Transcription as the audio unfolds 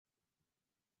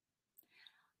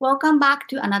Welcome back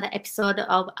to another episode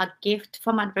of A Gift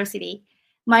from Adversity.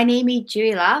 My name is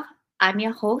Julie Love. I'm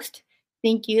your host.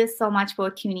 Thank you so much for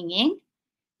tuning in.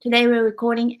 Today we're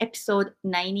recording episode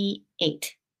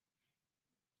 98.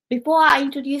 Before I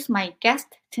introduce my guest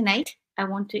tonight, I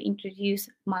want to introduce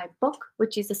my book,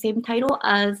 which is the same title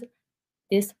as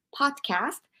this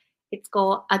podcast. It's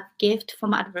called A Gift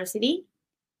from Adversity.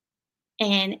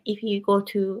 And if you go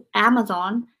to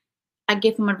Amazon, A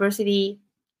Gift from Adversity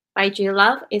by Julie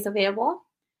Love is available.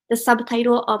 The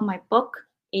subtitle of my book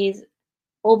is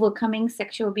Overcoming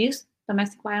Sexual Abuse,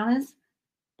 Domestic Violence,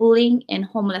 Bullying, and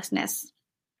Homelessness.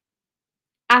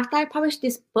 After I published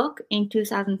this book in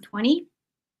 2020,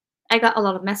 I got a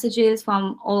lot of messages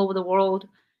from all over the world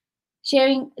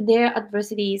sharing their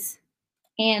adversities,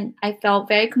 and I felt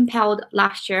very compelled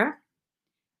last year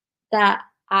that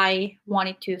I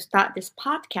wanted to start this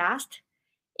podcast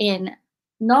and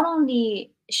not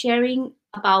only sharing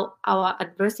about our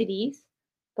adversities,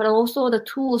 but also the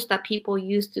tools that people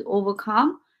use to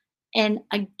overcome and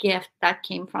a gift that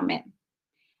came from it.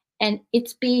 And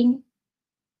it's been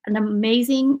an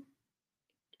amazing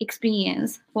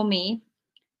experience for me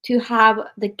to have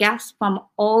the guests from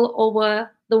all over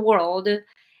the world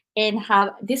and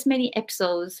have this many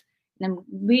episodes. And I'm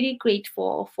really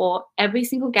grateful for every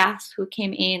single guest who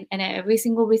came in and every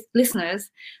single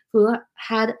listeners who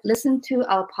had listened to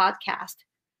our podcast.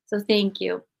 So thank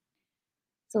you.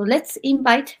 So let's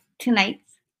invite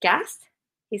tonight's guest.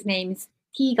 His name is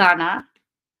T-Gunna.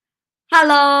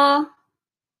 Hello.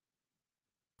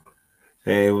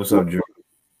 Hey, what's up, Drew?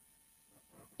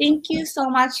 Thank you so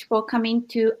much for coming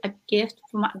to A Gift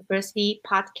from Adversity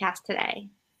podcast today.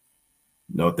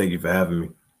 No, thank you for having me.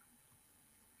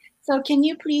 So can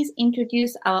you please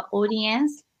introduce our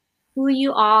audience, who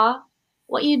you are,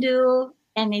 what you do,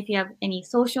 and if you have any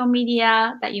social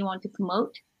media that you want to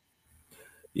promote?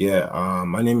 Yeah,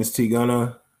 my name is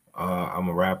T-Gunna. I'm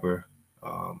a rapper,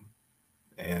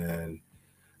 and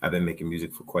I've been making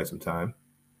music for quite some time.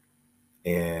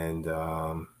 And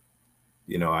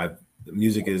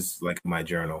music is like my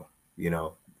journal.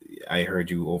 I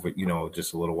heard you over,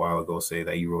 just a little while ago say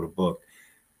that you wrote a book.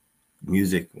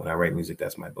 Music, when I write music,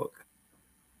 that's my book.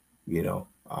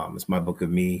 It's my book of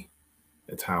me.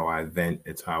 It's how I vent.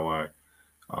 It's how I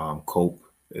cope.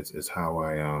 It's how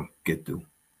I get through.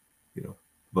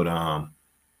 But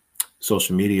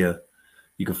social media,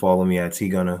 you can follow me at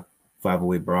T-Gunna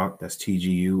 508 Brock. That's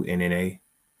TGUNNA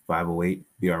 508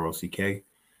 BROCK.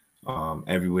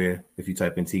 Everywhere. If you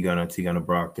type in T-Gunna, T-Gunna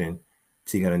Brockton,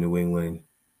 T-Gunna New England,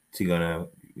 T-Gunna,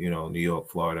 New York,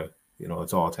 Florida,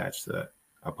 it's all attached to that.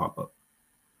 I pop up.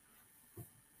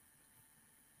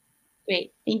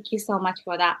 Great. Thank you so much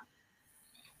for that.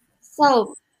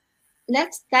 So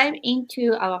let's dive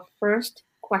into our first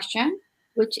question,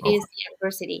 which is the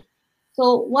adversity.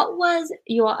 So what was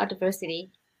your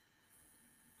adversity?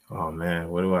 Oh man,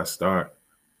 where do I start?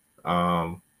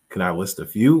 Can I list a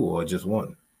few or just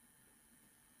one?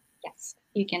 Yes,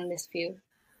 you can list few.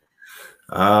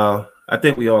 I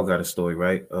think we all got a story,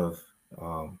 right, of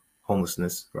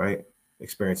homelessness, right?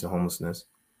 Experiencing homelessness.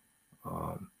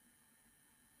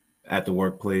 At the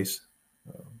workplace,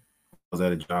 I was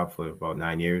at a job for about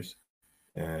 9 years,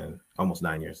 and almost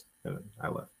 9 years, and I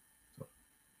left. So,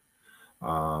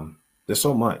 there's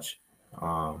so much.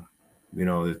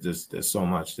 There's so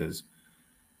much. There's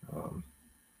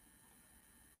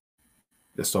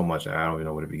so much. I don't even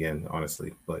know where to begin,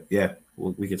 honestly. But yeah,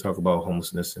 we can talk about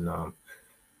homelessness and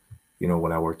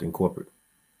when I worked in corporate.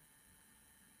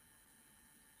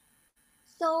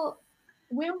 So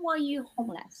when were you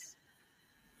homeless?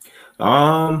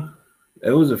 It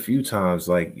was a few times,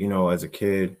 like, as a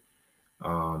kid,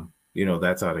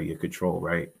 that's out of your control,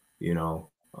 right?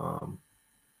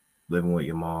 Living with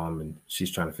your mom and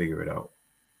she's trying to figure it out.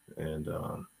 And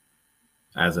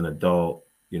as an adult,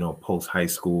 post high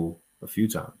school, a few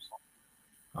times,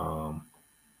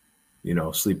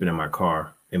 sleeping in my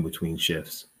car in between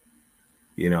shifts,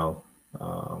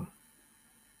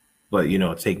 but,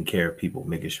 taking care of people,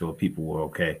 making sure people were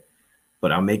okay.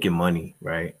 But I'm making money,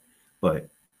 right? But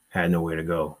had nowhere to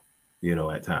go,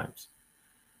 at times.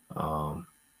 But,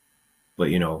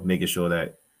 making sure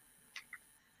that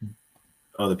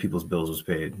other people's bills was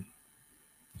paid.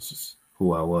 It's just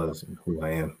who I was and who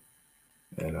I am.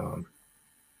 And,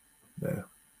 yeah.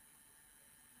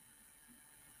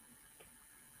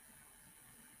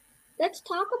 Let's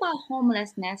talk about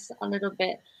homelessness a little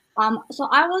bit. So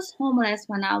I was homeless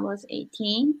when I was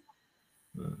 18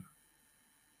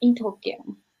 in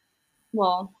Tokyo.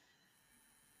 Well,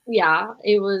 yeah,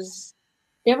 it was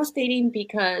devastating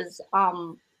because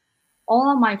all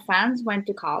of my friends went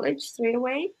to college straight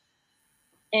away,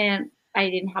 and I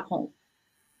didn't have home.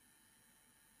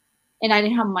 And I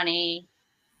didn't have money.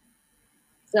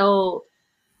 So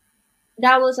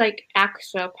that was like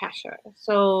extra pressure.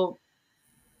 So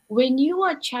when you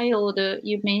were a child,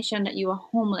 you mentioned that you were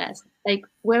homeless. Like,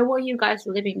 where were you guys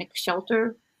living? Like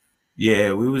shelter?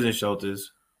 Yeah, we was in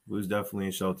shelters. We was definitely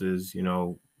in shelters. You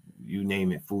know, you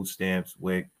name it, food stamps,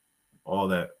 WIC, all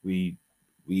that. We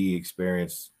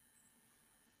experienced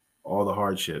all the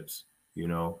hardships. You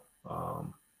know,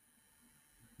 um,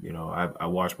 I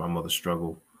watched my mother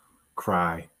struggle,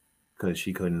 cry, because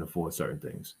she couldn't afford certain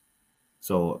things.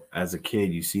 So as a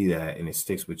kid, you see that, and it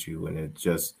sticks with you, and it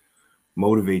just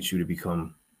motivates you to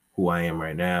become who I am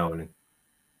right now. And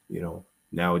you know,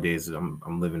 nowadays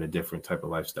I'm living a different type of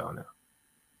lifestyle now,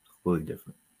 completely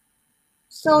different. You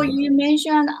So know, you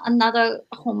mentioned another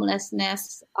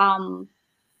homelessness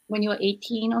when you were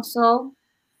 18 or so.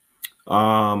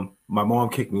 my mom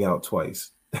kicked me out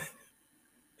twice.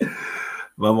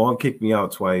 My mom kicked me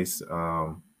out twice.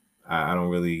 I don't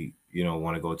really,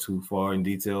 want to go too far in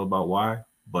detail about why,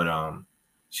 but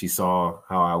she saw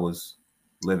how I was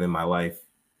living my life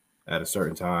at a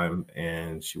certain time,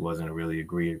 and she wasn't really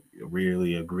agreeable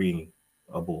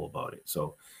about it.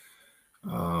 So,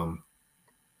 um,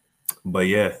 but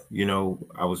yeah,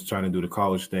 I was trying to do the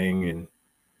college thing and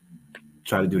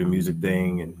try to do the music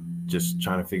thing, and just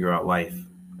trying to figure out life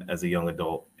as a young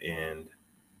adult, and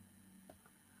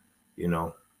you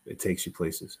know, it takes you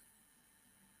places.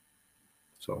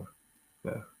 So,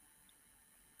 yeah.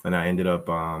 And I ended up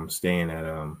staying at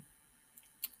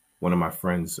one of my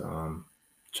friends'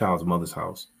 child's mother's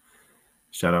house.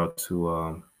 Shout out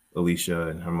to Alicia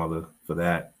and her mother for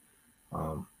that,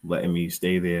 letting me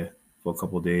stay there for a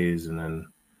couple of days, and then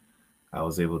I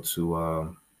was able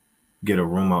to get a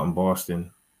room out in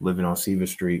Boston, living on Seaver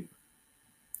Street,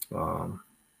 um,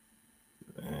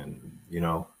 and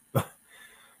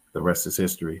the rest is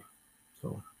history.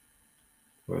 So,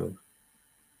 really,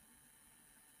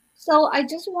 So I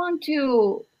just want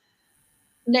to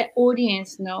let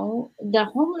audience know the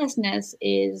homelessness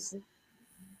is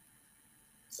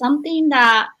something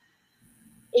that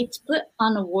it's put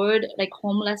on a word like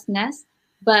homelessness,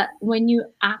 but when you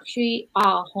actually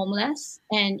are homeless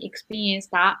and experience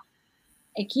that,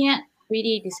 I can't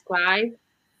really describe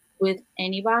with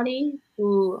anybody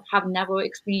who have never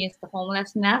experienced the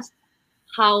homelessness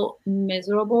how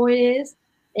miserable it is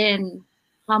and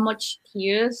how much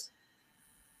tears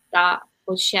that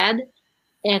was shed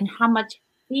and how much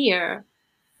fear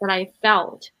that I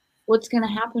felt. What's gonna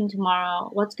happen tomorrow?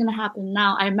 What's gonna happen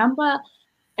now? I remember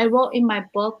I wrote in my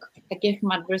book, A Gift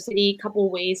from Adversity, a couple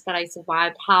ways that I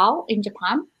survived. How in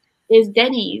Japan is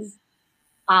Denny's.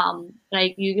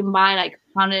 Like you can buy like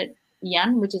 100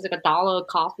 yen, which is like $1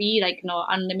 coffee, like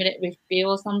unlimited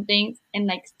refill or something. And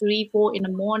like 3, 4 in the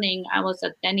morning, I was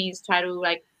at Denny's trying to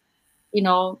like you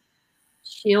know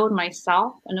shield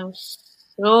myself, and it was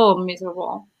so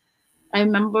miserable. I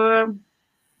remember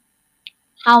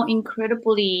how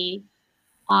incredibly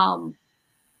um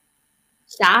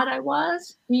sad I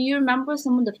was. Do you remember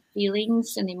some of the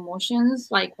feelings and emotions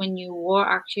like when you were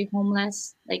actually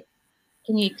homeless? Like,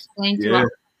 can you explain to yeah, us?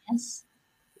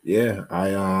 Yes.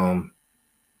 yeah.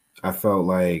 I felt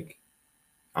like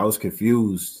I was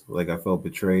confused, like I felt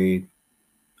betrayed.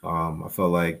 I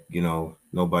felt like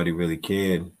nobody really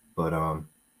cared, but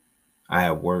I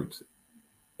had worked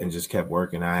and just kept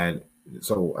working.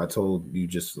 So I told you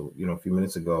just a few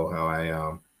minutes ago how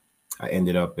I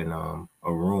ended up in a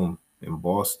room in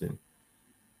Boston,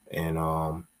 and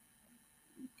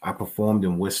I performed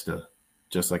in Worcester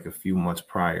just like a few months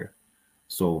prior.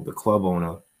 So the club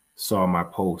owner saw my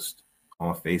post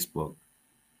on Facebook,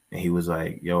 and he was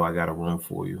like, "Yo, I got a room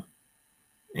for you,"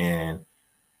 and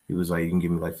he was like, "You can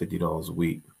give me like $50 a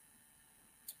week."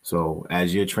 So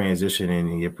as you're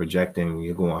transitioning and you're projecting,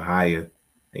 you're going higher,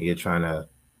 and you're trying to,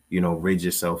 rid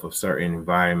yourself of certain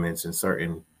environments and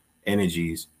certain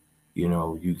energies,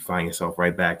 you find yourself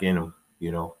right back in them.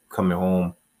 Coming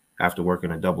home after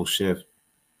working a double shift,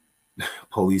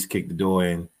 police kicked the door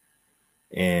in,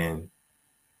 and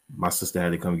my sister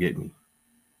had to come get me,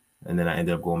 and then I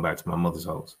ended up going back to my mother's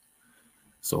house.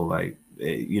 So like,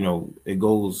 it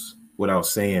goes without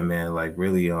saying, man. Like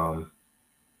really, you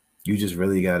just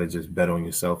really gotta just bet on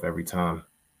yourself every time,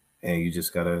 and you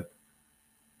just gotta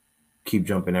keep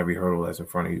jumping every hurdle that's in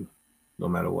front of you, no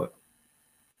matter what.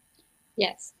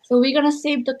 Yes. So we're gonna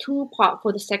save the two part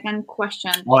for the second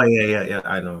question. Oh yeah.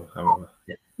 I know. I remember.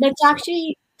 Let's So,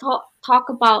 actually talk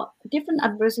about different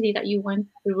adversity that you went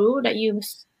through that you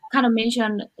kind of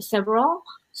mentioned several.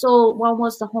 So one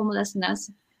was the homelessness.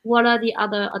 What are the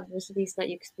other adversities that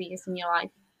you experienced in your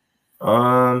life?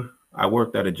 I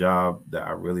worked at a job that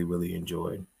I really, really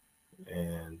enjoyed,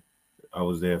 and I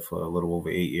was there for a little over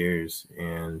 8 years,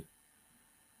 and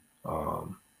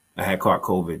um, I had caught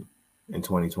COVID in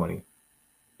 2020,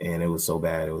 and it was so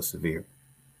bad, it was severe.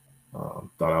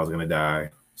 Thought I was gonna die,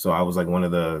 so I was like one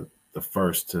of the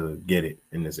first to get it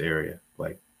in this area,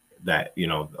 like that.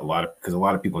 A lot of because a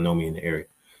lot of people know me in the area,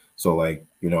 so like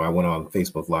I went on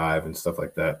Facebook Live and stuff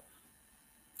like that.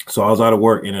 So I was out of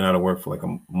work, in and out of work for like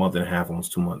a month and a half,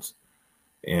 almost 2 months,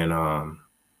 and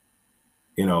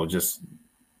just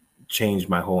changed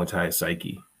my whole entire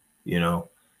psyche, you know,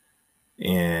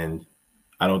 and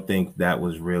I don't think that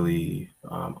was really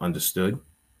understood.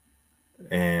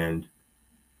 And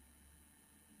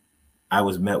I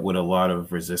was met with a lot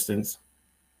of resistance,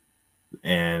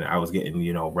 and I was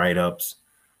getting, write ups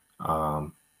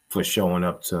for showing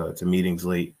up to meetings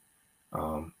late.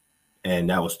 Um, and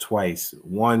that was twice.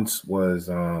 Once was,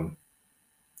 I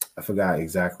forgot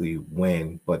exactly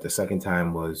when, but the second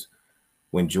time was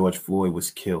when George Floyd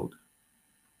was killed,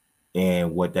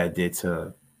 and what that did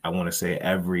to, I want to say,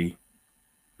 every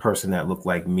person that looked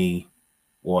like me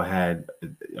or had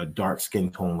a dark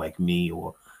skin tone like me,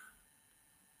 or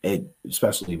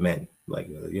especially men, like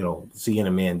seeing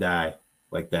a man die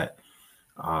like that,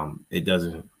 it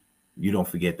doesn't, you don't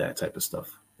forget that type of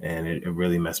stuff, and it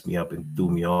really messed me up and threw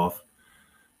me off.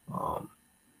 um,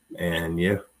 and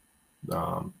yeah,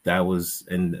 that was,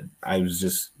 and I was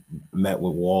just met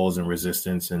with walls and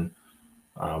resistance, and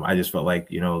I just felt like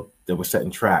they were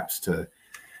setting traps to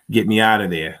get me out of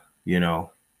there.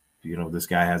 This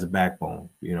guy has a backbone.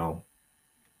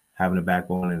 Having a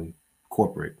backbone in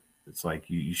corporate, it's like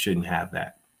you shouldn't have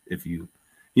that. If you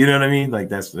know what I mean, like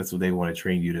that's what they want to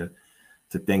train you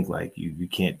to think. Like you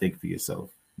can't think for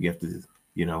yourself. You have to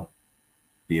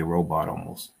be a robot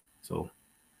almost. So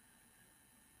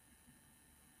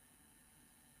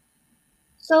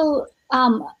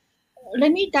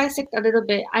let me dissect a little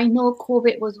bit. I know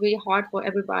COVID was really hard for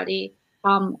everybody.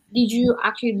 Did you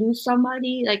actually lose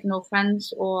somebody, like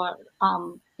friends or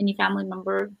any family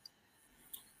member?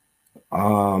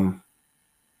 um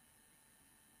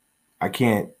I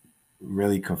can't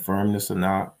really confirm this or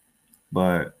not,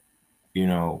 but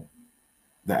the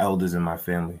elders in my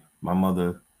family, my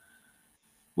mother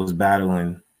was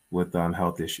battling with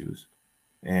health issues,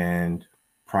 and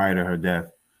prior to her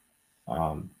death,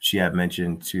 she had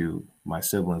mentioned to my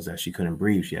siblings that she couldn't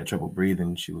breathe. She had trouble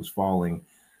breathing. She was falling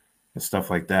and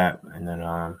stuff like that. And then,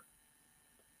 I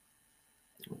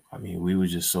mean, we were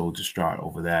just so distraught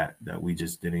over that we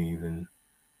just didn't even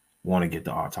want to get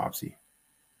the autopsy.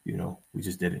 We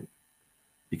just didn't,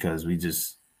 because we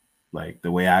just, like,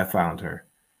 the way I found her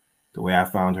in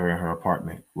her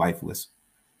apartment, lifeless.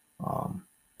 Um,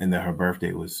 and then her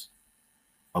birthday was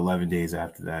 11 days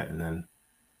after that. And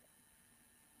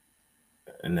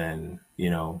then,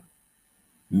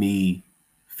 me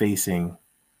facing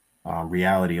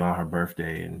reality on her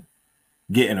birthday and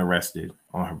getting arrested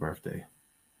on her birthday.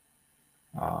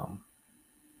 Um,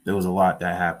 there was a lot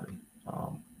that happened.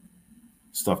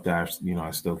 Stuff that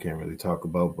I still can't really talk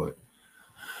about, but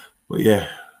yeah,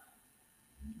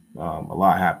 a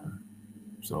lot happened.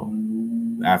 So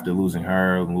after losing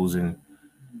her, losing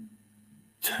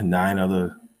 9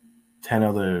 other, 10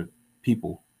 other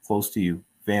people close to you,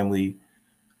 family,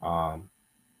 um,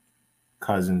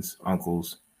 cousins,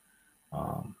 uncles,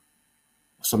 um,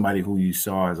 somebody who you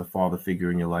saw as a father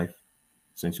figure in your life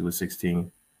since you were 16.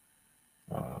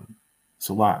 Um, it's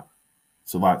a lot.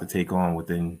 It's a lot to take on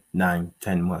within 9,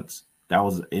 10 months. That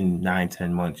was in 9,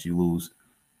 10 months, you lose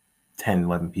 10,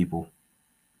 11 people.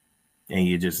 And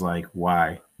you're just like,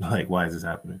 why? Like, why is this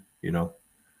happening?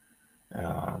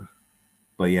 Um,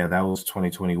 but yeah, that was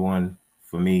 2021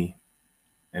 for me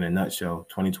in a nutshell.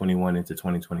 2021 into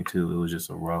 2022, it was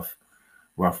just a rough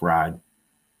ride.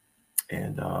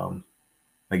 And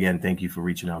again, thank you for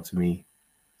reaching out to me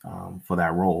for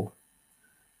that role,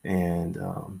 and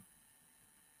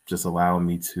just allowing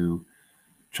me to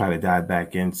try to dive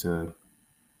back into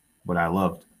what I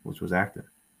loved, which was acting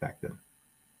back then.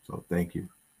 So thank you.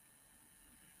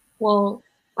 Well,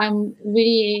 I'm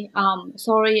really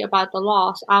sorry about the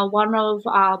loss. One of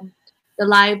the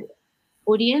live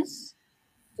audience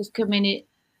just commented,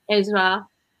 Ezra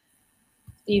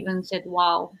Stephen said,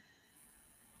 "Wow."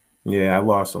 Yeah, I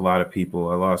lost a lot of people.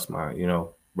 I lost my,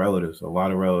 relatives, a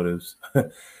lot of relatives.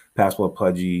 Passport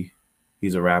Pudgy,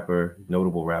 he's a rapper,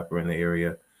 notable rapper in the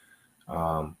area.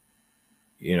 Um,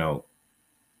 you know,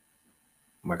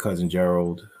 my cousin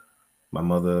Gerald, my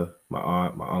mother, my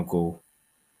aunt, my uncle,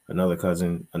 another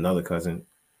cousin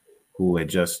who had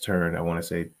just turned, I want to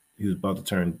say he was about to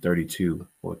turn 32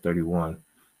 or 31,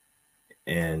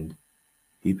 and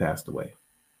he passed away.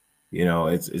 You know,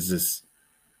 it's just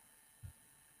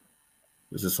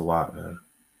a lot, man.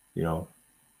 You know,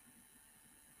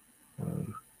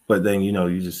 but then you know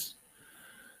you just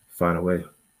find a way,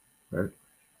 right?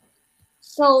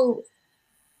 So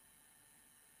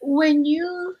when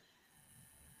you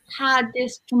had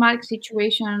this traumatic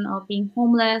situation of being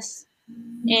homeless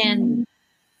and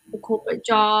the corporate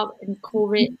job and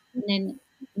COVID, and then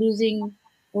losing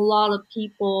a lot of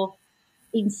people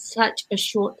in such a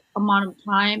short amount of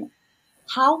time,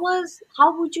 how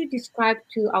would you describe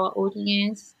to our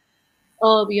audience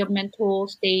of your mental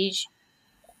stage?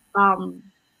 Um,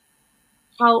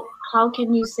 how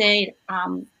can you say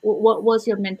what was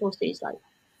your mental stage like?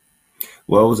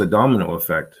 Well, it was a domino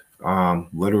effect.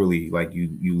 Literally, like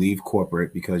you leave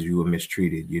corporate because you were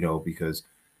mistreated. You know, because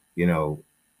you know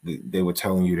they were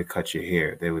telling you to cut your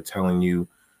hair. They were telling you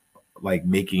like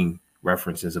making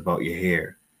references about your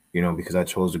hair. You know, because I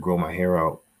chose to grow my hair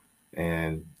out,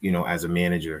 and you know, as a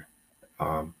manager,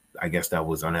 I guess that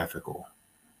was unethical.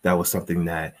 That was something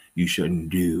that you shouldn't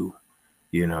do.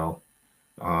 You know,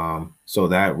 so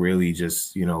that really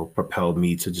just you know propelled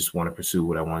me to just want to pursue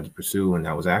what I wanted to pursue, and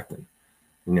that was acting.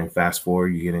 And then fast forward,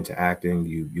 you get into acting,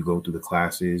 you go through the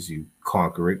classes, you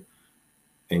conquer it,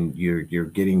 and you're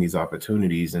getting these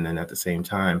opportunities, and then at the same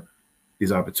time,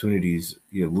 these opportunities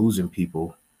you're losing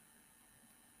people.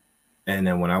 And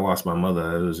then when I lost my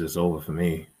mother, it was just over for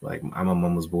me. Like I'm a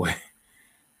mama's boy.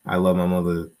 I love my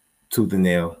mother tooth and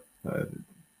nail.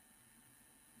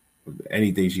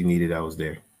 Anything she needed, I was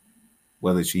there.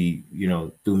 Whether she you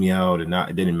know threw me out or not,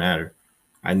 it didn't matter.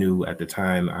 I knew at the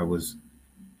time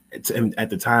at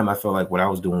the time I felt like what I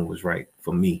was doing was right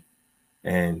for me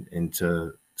and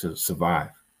to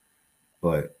survive.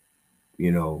 But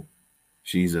you know,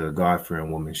 she's a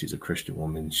God-fearing woman. She's a Christian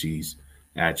woman. She's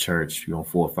at church, you know,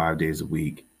 4 or 5 days a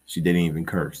week. She didn't even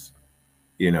curse,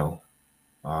 you know,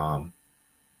 um,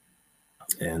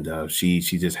 and she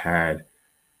just had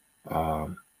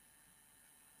um,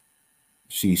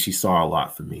 she saw a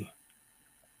lot for me.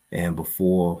 And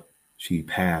before she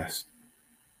passed,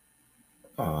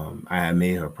 I had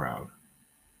made her proud.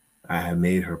 I had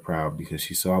made her proud because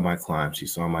she saw my climb, she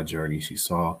saw my journey, she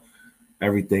saw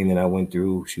everything that I went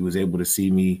through. She was able to see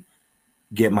me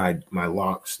get my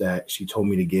locks that she told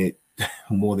me to get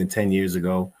more than 10 years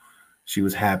ago. She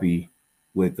was happy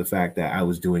with the fact that I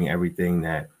was doing everything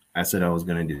that I said I was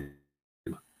going to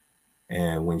do.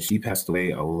 And when she passed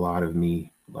away, a lot of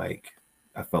me, like,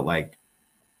 I felt like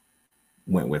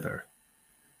went with her.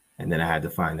 And then I had to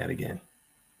find that again.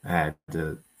 I had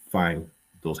to find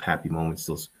those happy moments,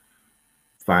 those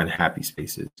find happy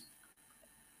spaces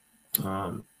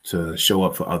to show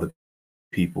up for other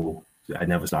people. I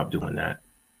never stopped doing that.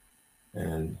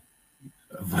 And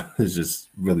it's just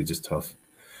really just tough.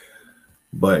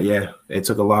 But yeah, it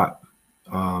took a lot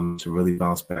to really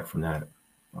bounce back from that.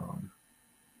 Um,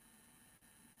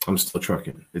 I'm still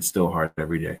trucking. It's still hard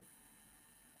every day.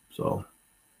 So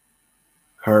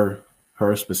her,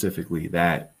 her specifically,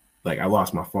 that like I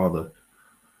lost my father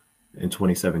in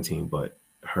 2017, but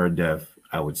her death,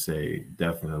 I would say,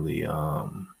 definitely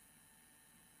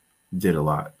did a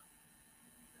lot.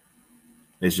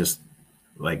 It's just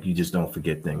like you just don't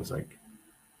forget things. Like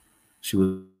she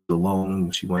was alone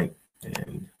when she went,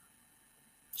 and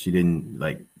she didn't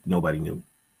like nobody knew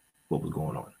what was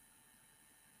going on.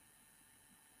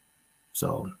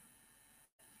 So,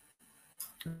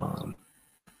 um,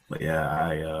 but yeah,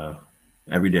 I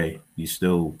every day you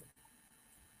still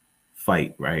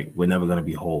fight, right? We're never gonna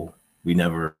be whole. We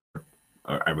never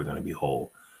are ever gonna be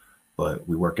whole, but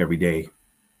we work every day.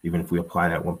 Even if we apply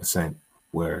that 1%,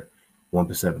 we're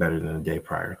 1% better than the day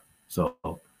prior. So,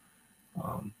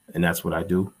 and that's what I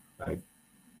do. I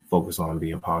focus on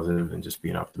being positive and just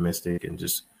being optimistic and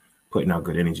just putting out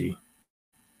good energy.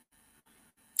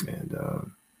 And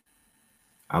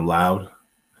I'm loud,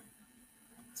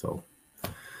 so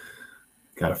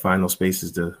gotta find those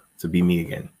spaces to be me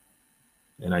again,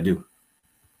 and I do.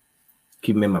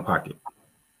 Keep them in my pocket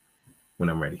when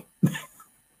I'm ready.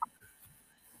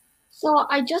 So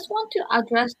I just want to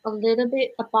address a little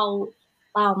bit about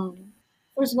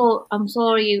first of all, I'm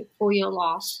sorry for your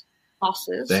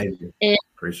losses. Thank you. And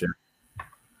Appreciate it.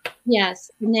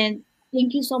 yes, and then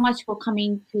thank you so much for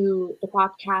coming to the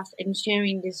podcast and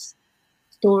sharing this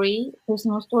story,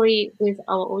 personal story with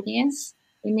our audience.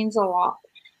 It means a lot.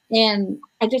 And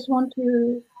I just want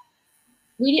to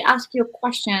really ask you a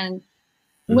question.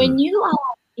 When Mm-hmm. you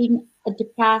are in a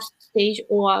depressed stage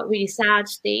or a really sad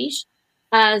stage,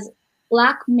 as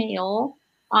Black male,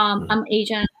 Mm-hmm. I'm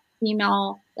Asian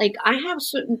female, like I have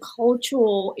certain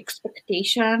cultural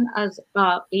expectation as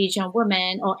Asian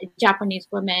woman or Japanese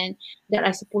woman that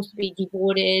are supposed to be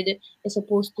devoted, is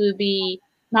supposed to be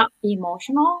not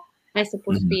emotional, are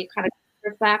supposed to Mhm. be kind of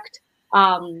perfect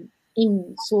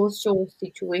in social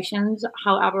situations.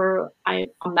 However, I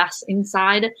a mess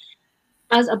inside.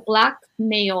 As a black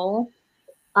male,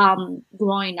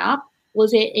 growing up,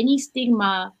 was there any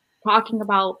stigma talking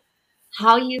about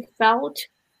how you felt?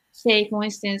 Say, for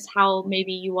instance, how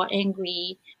maybe you were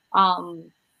angry,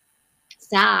 um,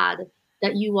 sad,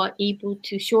 that you were able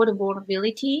to show the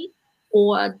vulnerability,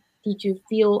 or did you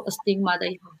feel a stigma that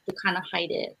you have to kind of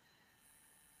hide it?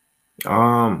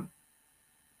 Um,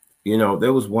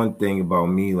 there was one thing about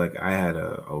me, like I had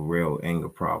a real anger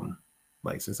problem.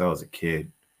 Like since I was a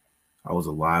kid, I was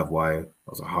a live wire. I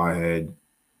was a hardhead.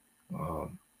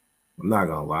 Um, I'm not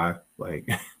gonna lie, like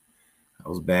I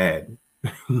was bad,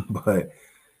 but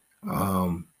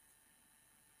um,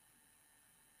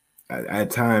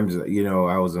 at times,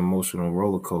 I was an emotional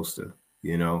roller coaster,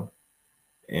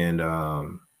 and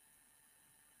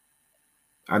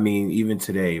I mean, even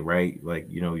today, right? Like,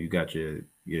 you got your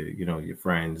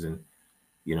friends, and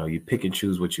you pick and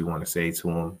choose what you want to say to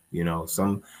them.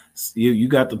 You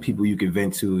got the people you can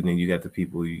vent to, and then you got the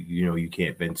people you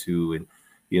can't vent to, and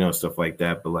stuff like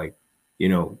that. But like, you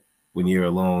know, when you're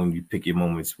alone, you pick your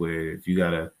moments where if you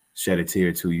gotta shed a tear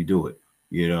or two, you do it.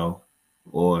 You know,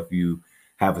 or if you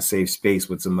have a safe space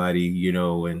with somebody,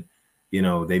 and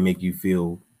they make you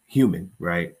feel human,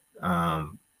 right?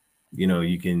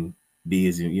 You can be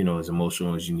as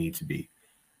emotional as you need to be,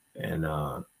 and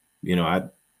I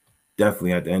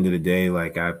definitely at the end of the day,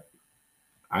 like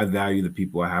I value the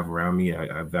people I have around me.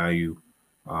 I value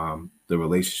the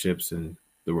relationships and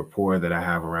the rapport that I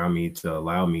have around me to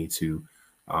allow me to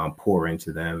pour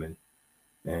into them,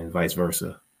 and vice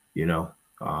versa. You know,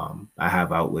 I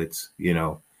have outlets.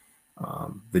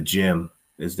 The gym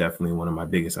is definitely one of my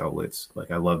biggest outlets. Like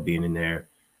I love being in there.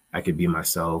 I could be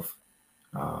myself.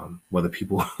 Whether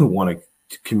people want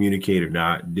to communicate or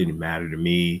not didn't matter to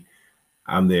me.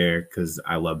 I'm there because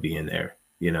I love being there,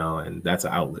 and that's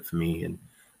an outlet for me, and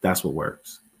that's what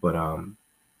works.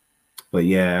 But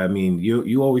yeah, I mean,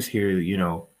 you always hear, you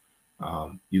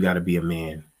got to be a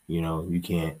man. You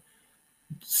can't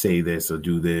say this or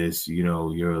do this.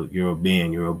 You're a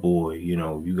man, you're a boy.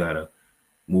 You gotta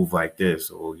move like this,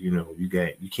 or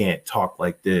you can't talk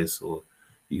like this, or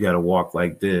you gotta walk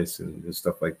like this, and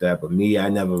stuff like that. But me, I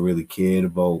never really cared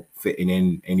about fitting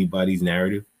in anybody's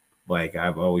narrative. Like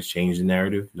I've always changed the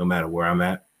narrative, no matter where I'm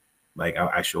at. Like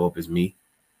I show up as me.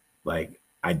 Like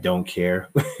I don't care.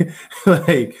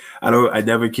 Like I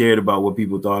never cared about what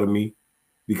people thought of me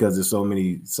because there's so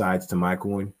many sides to my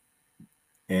coin,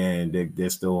 and they're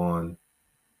still on,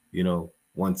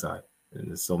 one side, and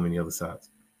there's so many other sides.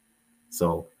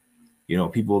 So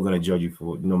people are going to judge you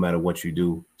for no matter what you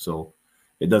do. So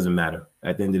it doesn't matter.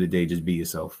 At the end of the day, just be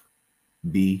yourself.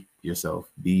 Be yourself.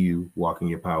 Be you. Walk in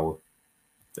your power.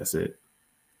 That's it.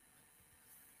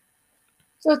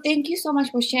 So thank you so much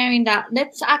for sharing that.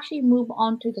 Let's actually move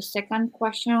on to the second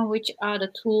question, which are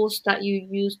the tools that you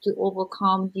use to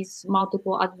overcome these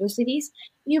multiple adversities.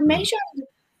 You Mhm. mentioned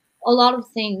a lot of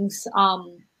things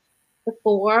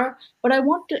before, but I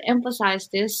want to emphasize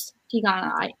this,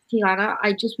 Tigana.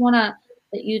 I just want to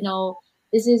let you know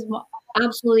this is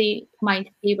absolutely my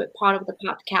favorite part of the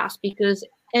podcast because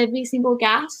every single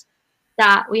guest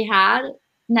that we had,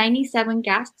 97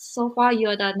 guests so far,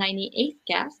 you're the 98th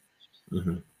guest,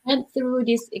 Mhm. went through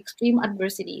these extreme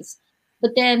adversities.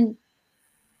 But then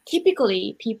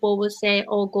typically people will say,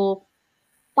 oh, go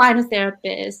find a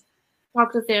therapist,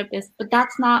 talk to a therapist, but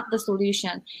that's not the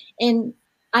solution. And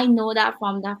I know that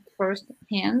from that first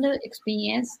hand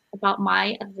experience about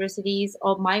my adversities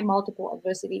or my multiple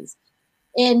adversities.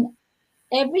 And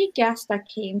every guest that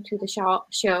came to the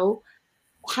show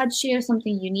had shared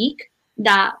something unique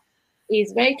that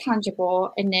is very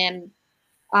tangible and then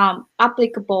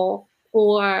applicable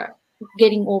for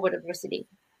getting over adversity.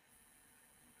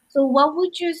 So, what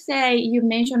would you say? You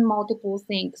mentioned multiple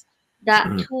things that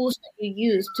Mhm. tools that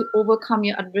you use to overcome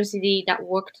your adversity that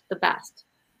worked the best.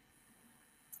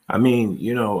 I mean,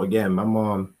 again, my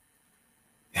mom,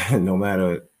 no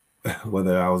matter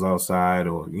whether I was outside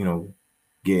or,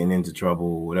 getting into trouble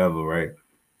or whatever, right?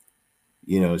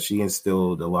 She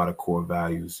instilled a lot of core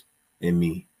values in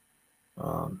me.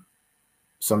 Um,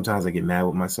 Sometimes I get mad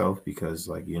with myself because,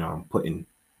 like, I'm putting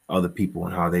other people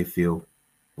and how they feel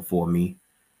before me.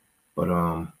 But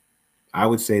I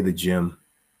would say the gym,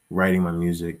 writing my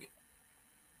music,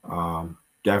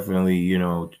 definitely,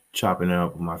 chopping it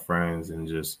up with my friends and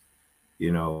just,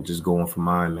 just going for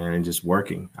mine, man, and just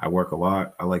working. I work a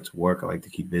lot. I like to work. I like to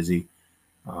keep busy.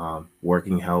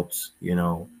 Working helps,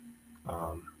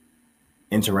 um,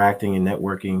 interacting and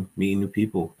networking, meeting new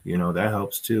people, that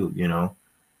helps too,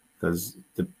 because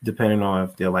depending on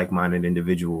if they're like-minded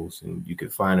individuals, and you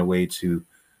could find a way to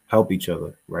help each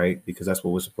other, right? Because that's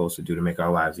what we're supposed to do to make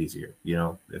our lives easier.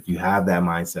 If you have that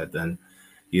mindset, then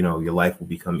your life will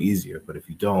become easier. But if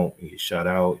you don't, and you shut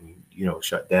out and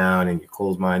shut down and you're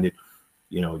closed-minded,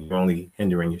 you're only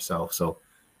hindering yourself. So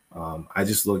I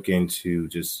just look into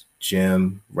just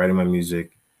gym, writing my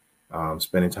music,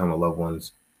 spending time with loved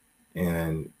ones,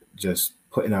 and just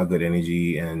putting out good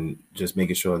energy, and just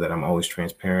making sure that I'm always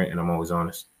transparent and I'm always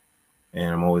honest.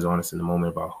 And I'm always honest in the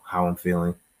moment about how I'm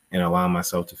feeling, and allowing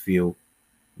myself to feel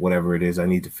whatever it is I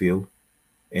need to feel,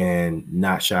 and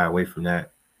not shy away from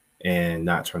that, and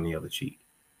not turn the other cheek.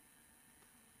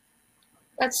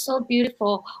 That's so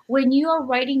beautiful. When you are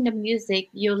writing the music,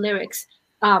 your lyrics,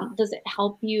 does it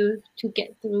help you to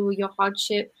get through your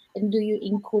hardship? And do you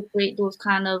incorporate those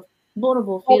kind of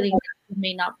vulnerable feelings that you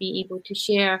may not be able to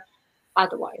share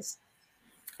otherwise?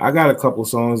 I got a couple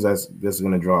songs that's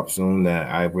gonna drop soon that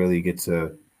I really get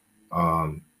to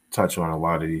touch on a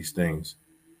lot of these things,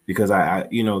 because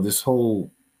this whole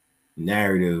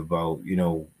narrative about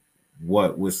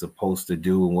what we're supposed to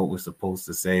do and what we're supposed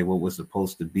to say, what we're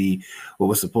supposed to be, what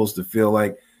we're supposed to feel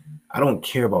like. I don't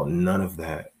care about none of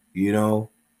that.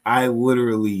 I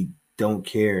literally don't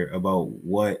care about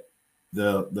what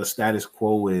the status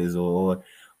quo is, or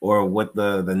what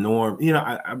the norm.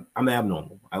 I'm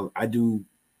abnormal. I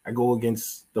go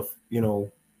against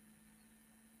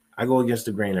I go against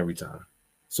the grain every time.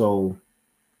 So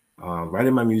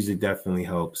writing my music definitely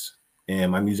helps,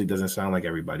 and my music doesn't sound like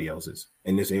everybody else's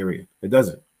in this area. It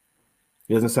doesn't.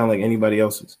 It doesn't sound like anybody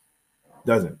else's. It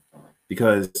doesn't.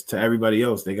 Because to everybody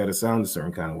else, they got to sound a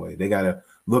certain kind of way. They got to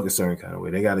look a certain kind of way.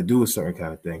 They got to do a certain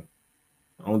kind of thing.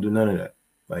 I don't do none of that.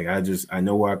 Like, I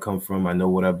know where I come from. I know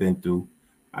what I've been through.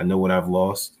 I know what I've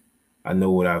lost. I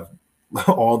know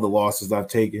all the losses I've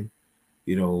taken,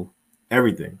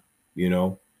 everything, you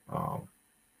know. Um,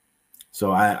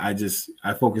 so I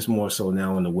focus more so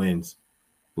now on the wins.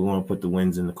 We want to put the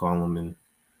wins in the column, and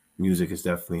music has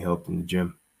definitely helped in the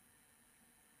gym.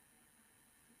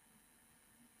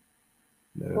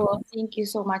 Yeah. Well, thank you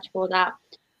so much for that.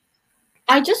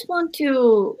 I just want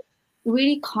to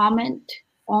really comment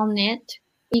on it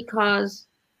because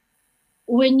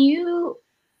when you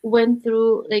went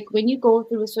through, like when you go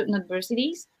through certain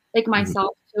adversities, like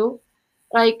myself too,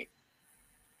 like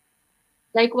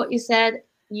what you said,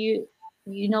 you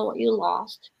know what you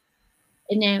lost,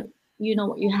 and then you know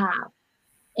what you have,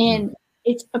 and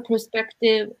it's a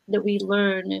perspective that we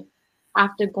learn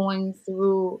after going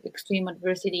through extreme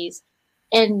adversities.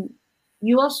 And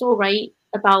you are so right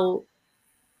about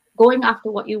going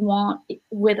after what you want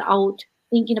without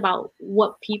thinking about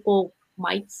what people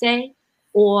might say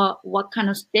or what kind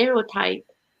of stereotype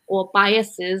or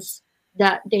biases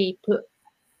that they put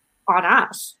on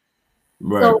us.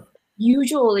 Right. So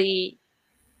usually,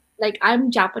 like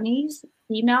I'm Japanese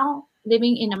female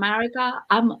living in America,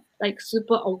 I'm like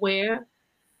super aware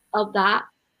of that.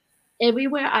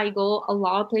 Everywhere I go, a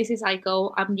lot of places I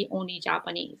go, I'm the only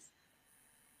Japanese.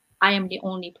 I am the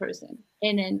only person.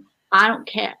 And then I don't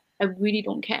care. I really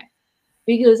don't care.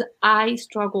 Because I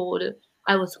struggled.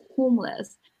 I was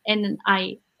homeless. And then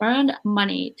I earned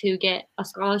money to get a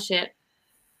scholarship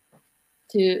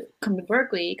to come to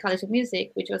Berkeley College of Music,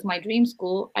 which was my dream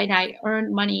school. And I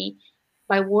earned money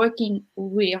by working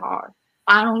really hard.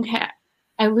 I don't care.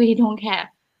 I really don't care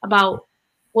about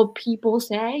what people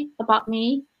say about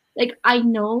me. Like, I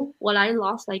know what I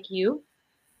lost, like you.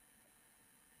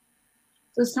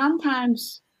 So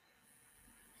sometimes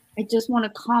I just want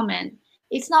to comment.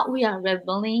 It's not we are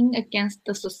rebelling against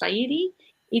the society.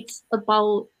 It's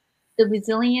about the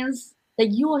resilience that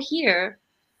you are here.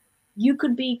 You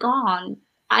could be gone.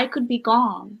 I could be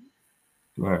gone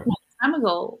Right. a long time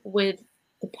ago with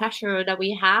the pressure that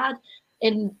we had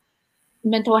and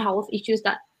mental health issues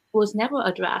that was never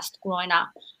addressed growing up.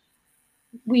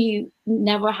 We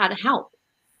never had help.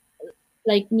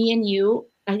 Like me and you,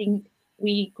 I think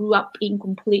we grew up in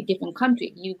complete different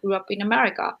countries. You grew up in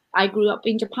America. I grew up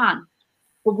in Japan.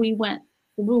 But we went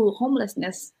through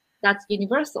homelessness. That's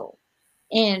universal.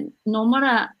 And no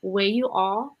matter where you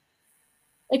are,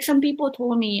 like some people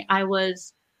told me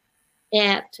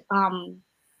at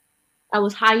I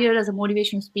was hired as a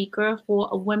motivation speaker for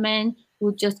a woman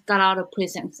who just got out of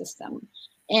prison system.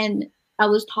 And I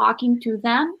was talking to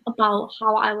them about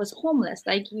how I was homeless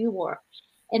like you were.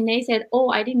 And they said, "Oh,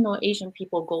 I didn't know Asian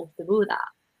people go through that."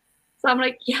 So I'm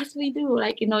like, yes, we do.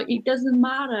 Like, it doesn't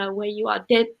matter where you are.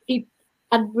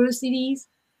 Adversities,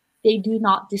 they do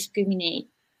not discriminate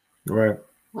Right.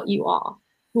 what you are,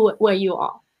 where you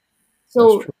are. That's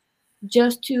So true.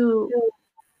 just to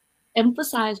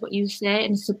emphasize what you say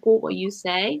and support what you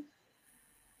say,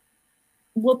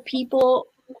 would people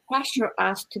pressure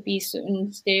us to be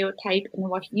certain stereotype in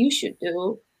what you should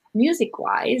do music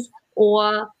wise,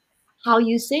 or how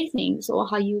you say things, or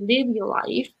how you live your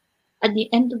life? At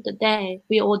the end of the day,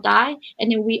 we all die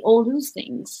and then we all lose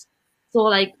things. So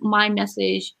like my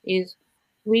message is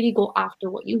really go after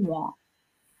what you want.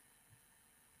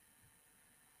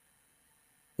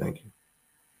 Thank you.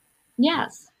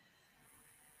 Yes.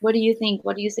 What do you think?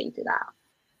 What do you say to that?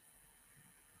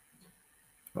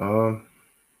 Um,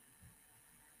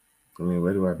 I mean,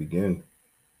 where do I begin?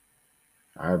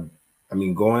 I, I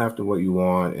mean, going after what you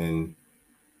want, and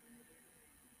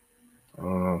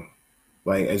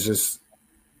like it's just,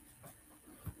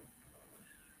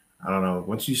 I don't know.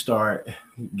 Once you start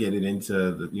getting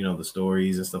into the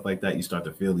stories and stuff like that, you start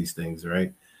to feel these things,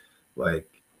 right? Like,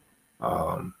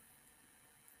 um,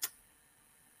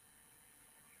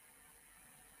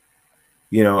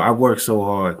 I worked so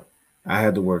hard. I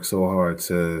had to work so hard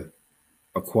to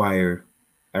acquire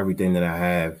everything that I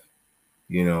have,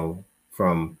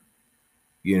 from,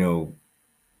 you know,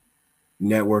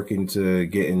 networking to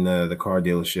getting the car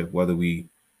dealership, whether we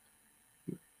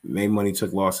made money,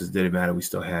 took losses, didn't matter. We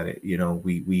still had it.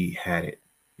 We had it,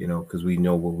 because we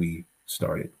know where we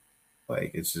started.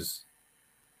 Like, it's just,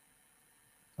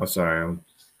 I'm sorry, I'm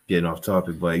getting off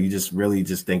topic, but you just really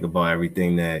just think about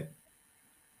everything that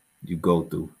you go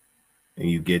through and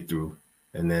you get through.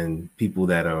 And then people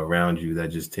that are around you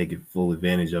that just take it full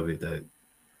advantage of it, that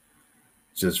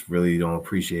just really don't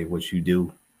appreciate what you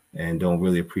do and don't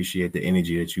really appreciate the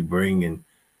energy that you bring, and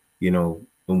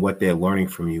what they're learning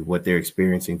from you, what they're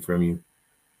experiencing from you.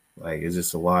 Like, it's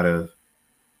just a lot of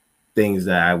things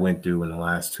that I went through in the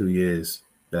last 2 years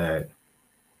that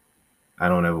I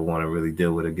don't ever want to really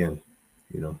deal with again,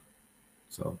 you know.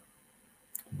 So,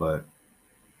 but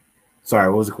sorry,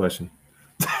 what was the question?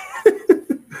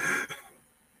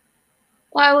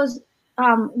 Well, I was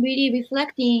really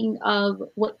reflecting of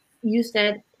what you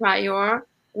said prior,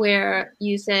 where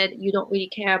you said you don't really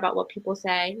care about what people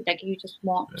say, like you just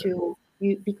want to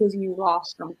you because you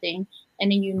lost something,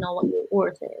 and then you know what your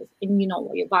worth is, and you know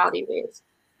what your value is.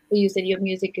 So you said your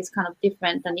music is kind of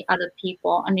different than the other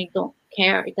people, and you don't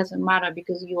care. It doesn't matter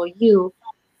because you're you,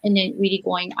 and then really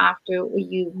going after what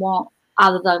you want,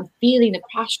 other than feeling the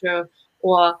pressure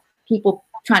or people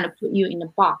trying to put you in a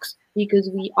box, because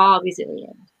we are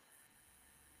resilient.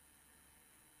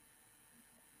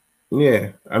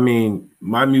 Yeah, I mean,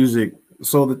 my music.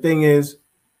 So the thing is,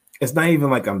 it's not even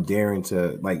like I'm daring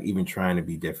to, like, even trying to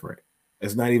be different.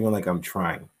 It's not even like I'm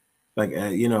trying. Like,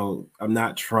 I'm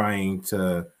not trying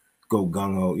to go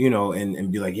gung ho,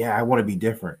 and be like, yeah, I want to be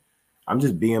different. I'm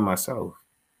just being myself,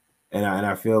 and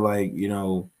I feel like,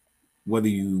 whether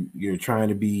you're trying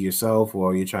to be yourself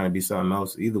or you're trying to be something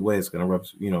else, either way, it's gonna rub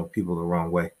people the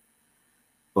wrong way.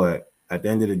 But at the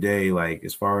end of the day, like,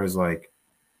 as far as, like,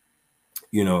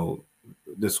 you know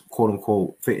this quote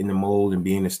unquote fitting the mold and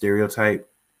being a stereotype,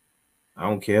 I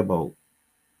don't care about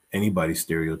anybody's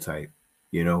stereotype.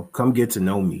 Come get to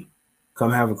know me,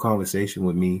 come have a conversation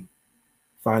with me,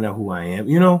 find out who I am.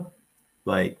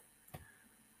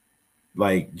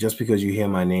 Like just because you hear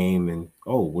my name and,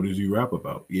 oh, what does he rap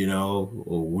about? Or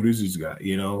what is this guy?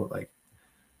 Like,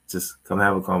 just come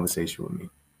have a conversation with me.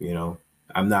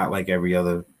 I'm not like every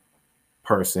other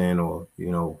person, or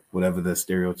whatever the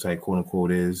stereotype quote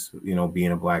unquote is,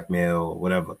 being a black male or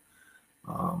whatever.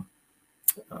 um,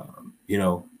 you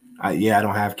know I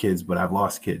don't have kids, but I've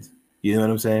lost kids. You know what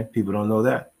I'm saying? People don't know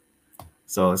that.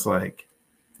 So it's like,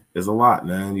 there's a lot,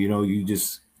 man. You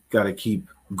just got to keep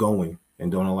going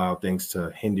and don't allow things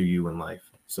to hinder you in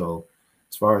life. So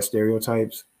as far as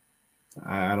stereotypes,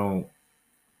 I don't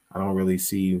really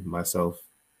see myself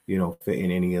fit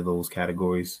in any of those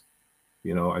categories.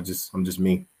 I'm just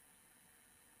me.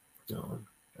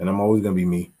 And I'm always gonna be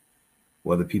me,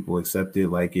 whether people accept it,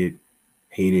 like it,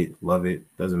 hate it, love it,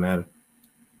 doesn't matter.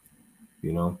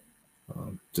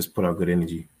 Just put out good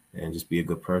energy and just be a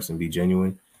good person, be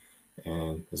genuine.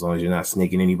 And as long as you're not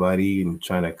snaking anybody and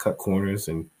trying to cut corners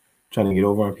and trying to get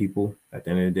over on people, at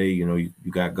the end of the day, you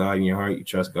got God in your heart, you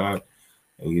trust God,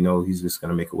 and he's just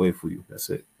gonna make a way for you. That's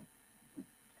it.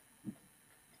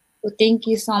 Well, thank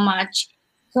you so much.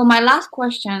 So my last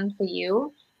question for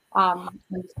you on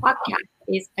this podcast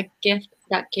is a gift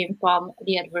that came from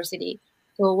the adversity.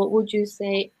 So what would you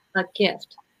say a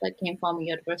gift that came from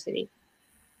your adversity?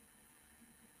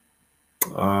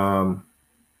 Um,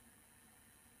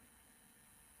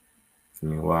 I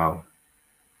mean, wow.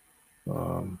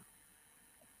 Um,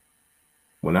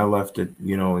 when I left it,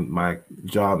 my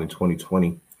job in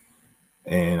 2020,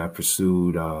 and I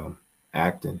pursued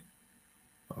acting,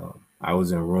 I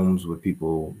was in rooms with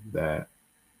people that,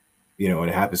 and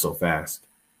it happened so fast.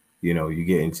 You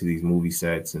get into these movie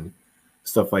sets and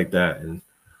stuff like that, and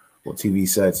TV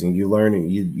sets, and you're learning,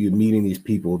 you're meeting these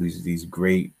people, these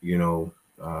great,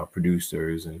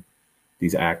 producers and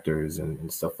these actors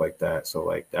and stuff like that. So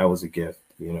like that was a gift,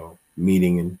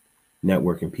 meeting and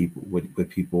networking people with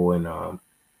people, and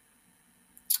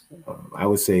I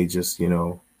would say just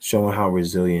showing how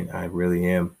resilient I really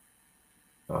am,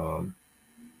 um,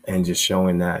 and just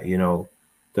showing that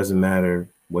doesn't matter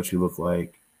what you look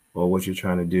like or what you're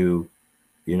trying to do,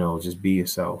 just be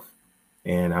yourself.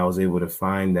 And I was able to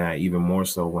find that even more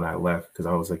so when I left, because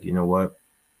I was like, you know what?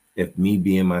 If me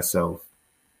being myself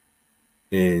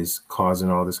is causing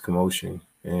all this commotion,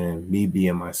 and me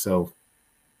being myself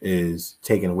is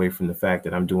taken away from the fact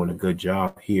that I'm doing a good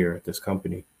job here at this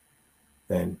company,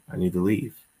 then I need to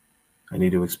leave. I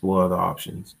need to explore other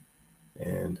options.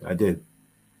 And I did.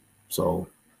 So,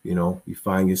 you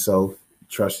find yourself,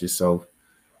 trust yourself,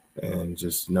 and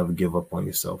just never give up on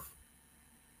yourself.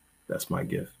 That's my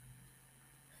gift.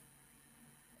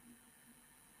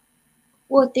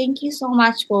 Well, thank you so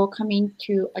much for coming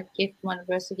to a gift from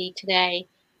Adversity today.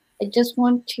 I just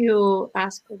want to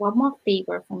ask one more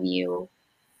favor from you.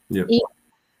 Yep. If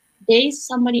there's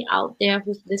somebody out there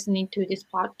who's listening to this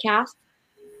podcast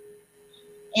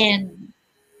and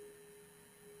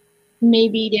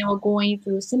maybe they were going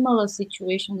through a similar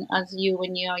situation as you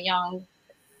when you are young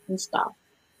and stuff,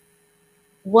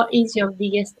 what is your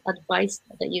biggest advice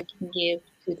that you can give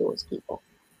to those people?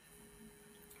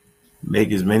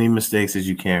 Make as many mistakes as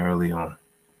you can early on,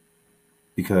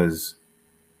 because,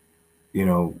 you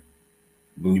know,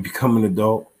 when you become an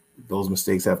adult, those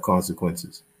mistakes have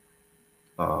consequences.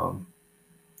 Um,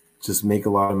 just make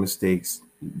a lot of mistakes.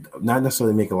 Not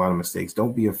necessarily make a lot of mistakes.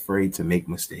 Don't be afraid to make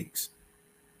mistakes.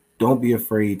 Don't be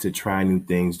afraid to try new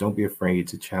things. Don't be afraid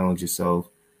to challenge yourself.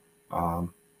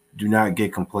 Um, do not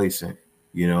get complacent,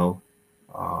 you know,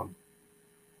 um,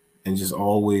 and just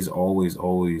always, always,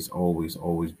 always, always,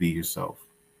 always be yourself,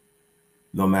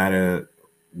 no matter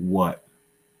what.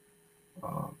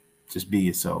 Um, just be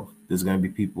yourself. There's gonna be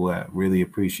people that really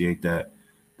appreciate that,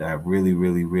 that really,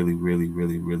 really, really, really,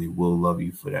 really, really will love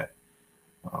you for that.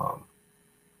 Um,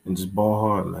 and just ball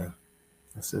hard, man.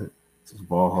 That's it. Just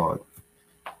ball hard.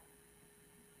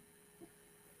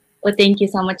 Well, thank you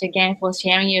so much again for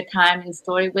sharing your time and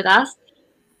story with us.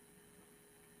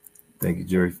 Thank you,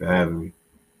 Jerry, for having me.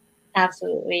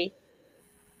 Absolutely.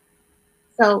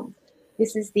 So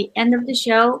this is the end of the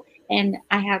show, and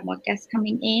I have more guests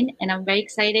coming in, and I'm very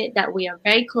excited that we are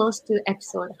very close to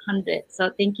episode 100.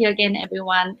 So thank you again,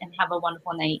 everyone, and have a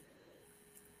wonderful night.